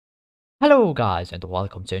Hello guys and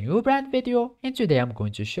welcome to a new brand video, and today I'm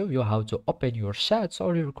going to show you how to open your chats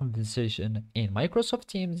or your conversation in Microsoft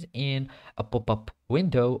Teams in a pop-up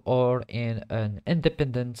window or in an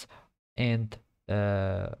independent and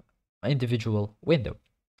uh, individual window.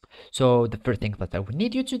 So the first thing that I will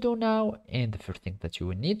need you to do now, and the first thing that you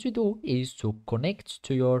will need to do is to connect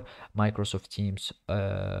to your Microsoft Teams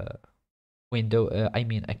window,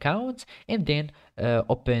 account, and then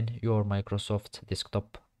open your Microsoft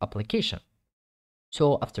desktop application.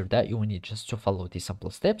 So after that, you will need just to follow these simple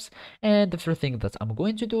steps. And the first thing that I'm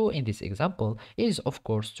going to do in this example is, of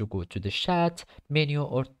course, to go to the chat menu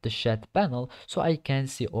or the chat panel so I can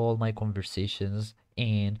see all my conversations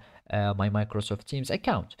in my Microsoft Teams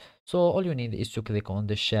account. So all you need is to click on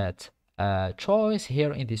the chat choice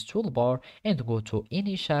here in this toolbar and go to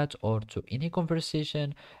any chat or to any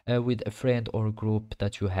conversation with a friend or group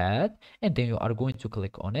that you had, and then you are going to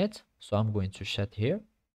click on it. So I'm going to chat here.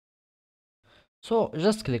 So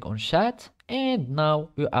just click on chat, and now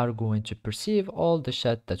we are going to perceive all the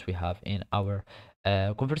chat that we have in our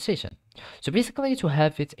conversation. So basically, to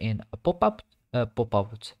have it in a pop-out,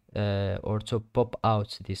 or to pop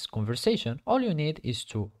out this conversation, all you need is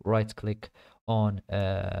to right click on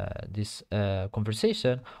this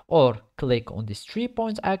conversation, or click on this 3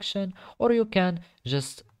 points action, or you can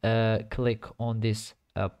just click on this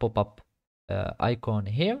pop-up icon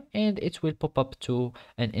here, and it will pop up to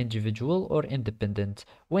an individual or independent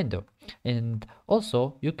window. And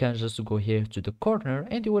also you can just go here to the corner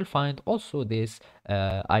and you will find also this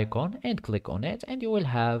icon, and click on it, and you will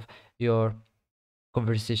have your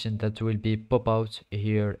conversation that will be pop out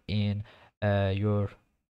here in your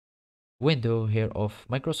window here of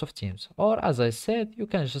Microsoft Teams. Or as I said, you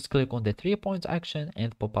can just click on the 3 points action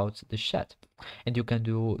and pop out the chat. And you can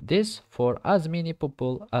do this for as many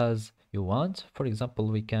people as you want. For example,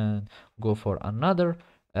 we can go for another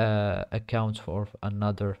account for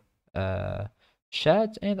another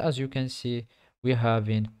chat, and as you can see, we're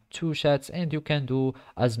having two chats, and you can do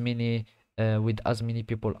as many with as many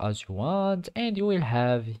people as you want, and you will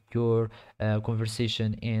have your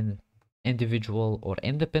conversation in individual or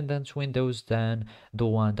independent windows than the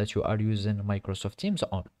one that you are using Microsoft Teams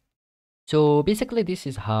on. So basically, this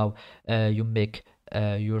is how you make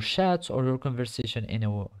your chats or your conversation in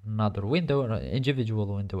another window or an individual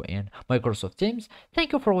window in Microsoft Teams.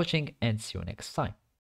 Thank you for watching, and see you next time.